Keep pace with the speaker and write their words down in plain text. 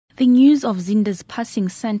The news of Zinde's passing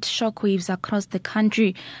sent shockwaves across the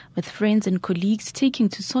country, with friends and colleagues taking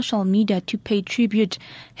to social media to pay tribute.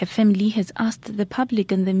 Her family has asked the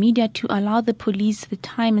public and the media to allow the police the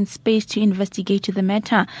time and space to investigate the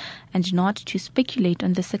matter and not to speculate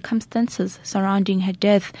on the circumstances surrounding her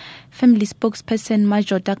death. Family spokesperson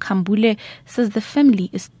Majota Kambule says the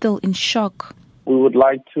family is still in shock. We would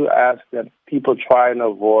like to ask that people try and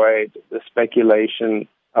avoid the speculation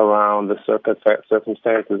around the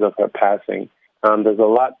circumstances of her passing. There's a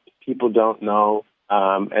lot people don't know,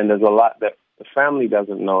 and there's a lot that the family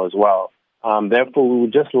doesn't know as well. Therefore, we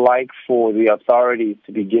would just like for the authorities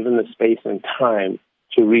to be given the space and time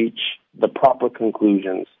to reach the proper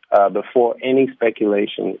conclusions before any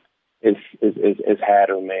speculation is had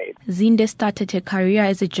or made. Zinde started her career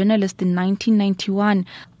as a journalist in 1991.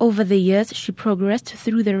 Over the years, she progressed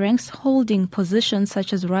through the ranks, holding positions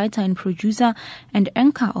such as writer and producer and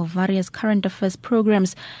anchor of various current affairs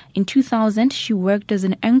programs. In 2000, she worked as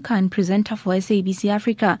an anchor and presenter for SABC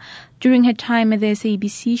Africa. During her time at the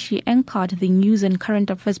SABC, she anchored the news and current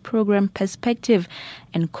affairs program Perspective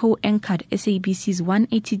and co-anchored SABC's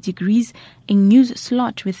 180 Degrees, a news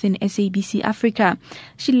slot within SABC Africa.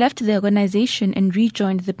 She left the organization and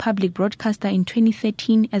rejoined the public broadcaster in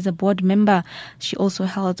 2013 as a board member. She also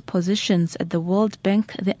held positions at the World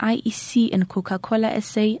Bank, the IEC and Coca-Cola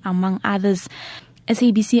SA, among others.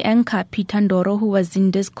 SABC anchor Peter Ndoro, who was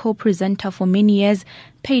Zinde's co-presenter for many years,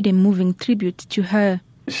 paid a moving tribute to her.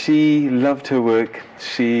 She loved her work,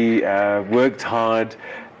 she worked hard,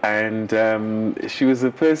 and she was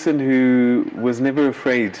a person who was never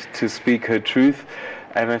afraid to speak her truth.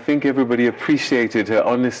 And I think everybody appreciated her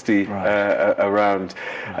honesty around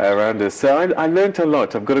her. So I learned a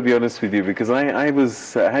lot, I've got to be honest with you, because I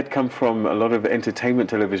had come from a lot of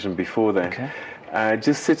entertainment television before that. Okay.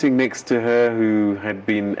 Just sitting next to her, who had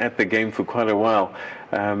been at the game for quite a while,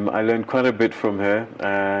 I learned quite a bit from her,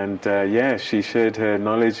 and she shared her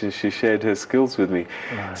knowledge and she shared her skills with me.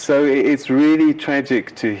 Right. So it's really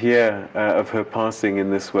tragic to hear of her passing in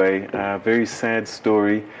this way. Very sad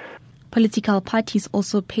story. Political parties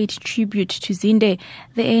also paid tribute to Zinde.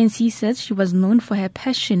 The ANC says she was known for her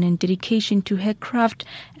passion and dedication to her craft,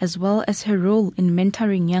 as well as her role in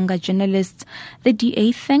mentoring younger journalists. The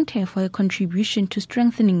DA thanked her for her contribution to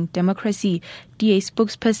strengthening democracy. DA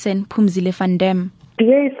spokesperson Phumzile van Dam.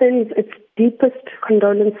 DA sends its deepest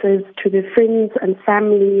condolences to the friends and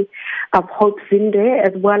family of Hope Zinde,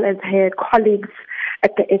 as well as her colleagues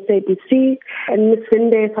at the SABC. And Ms.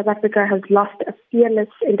 Zinde, South Africa has lost a fearless,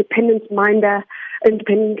 independently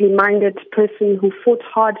minded person who fought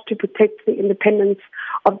hard to protect the independence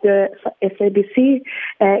of the SABC.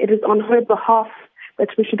 It is on her behalf that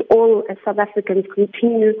we should all, as South Africans,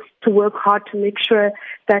 continue to work hard to make sure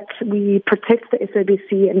that we protect the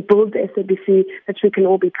SABC and build the SABC that we can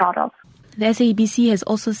all be proud of. The SABC has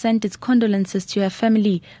also sent its condolences to her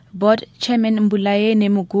family. Board Chairman Mbulayeni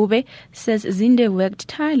Mugube says Zinde worked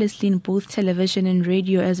tirelessly in both television and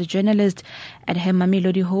radio as a journalist. At her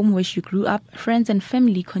Mamelodi home where she grew up, friends and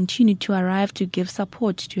family continued to arrive to give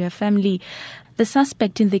support to her family. The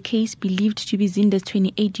suspect in the case, believed to be Zinde's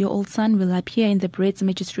 28-year-old son, will appear in the Brits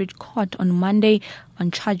Magistrate Court on Monday on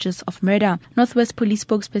charges of murder. Northwest Police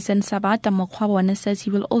spokesperson Sabata Mokwabone says he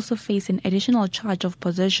will also face an additional charge of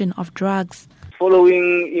possession of drugs.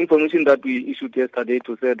 Following information that we issued yesterday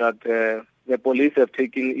to say that the police have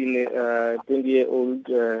taken in a 20-year-old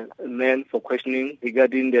man for questioning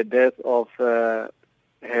regarding the death of her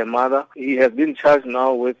mother. He has been charged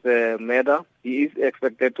now with murder. He is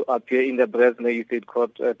expected to appear in the Brits Magistrate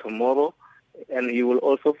Court tomorrow, and he will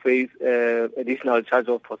also face additional charge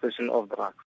of possession of drugs.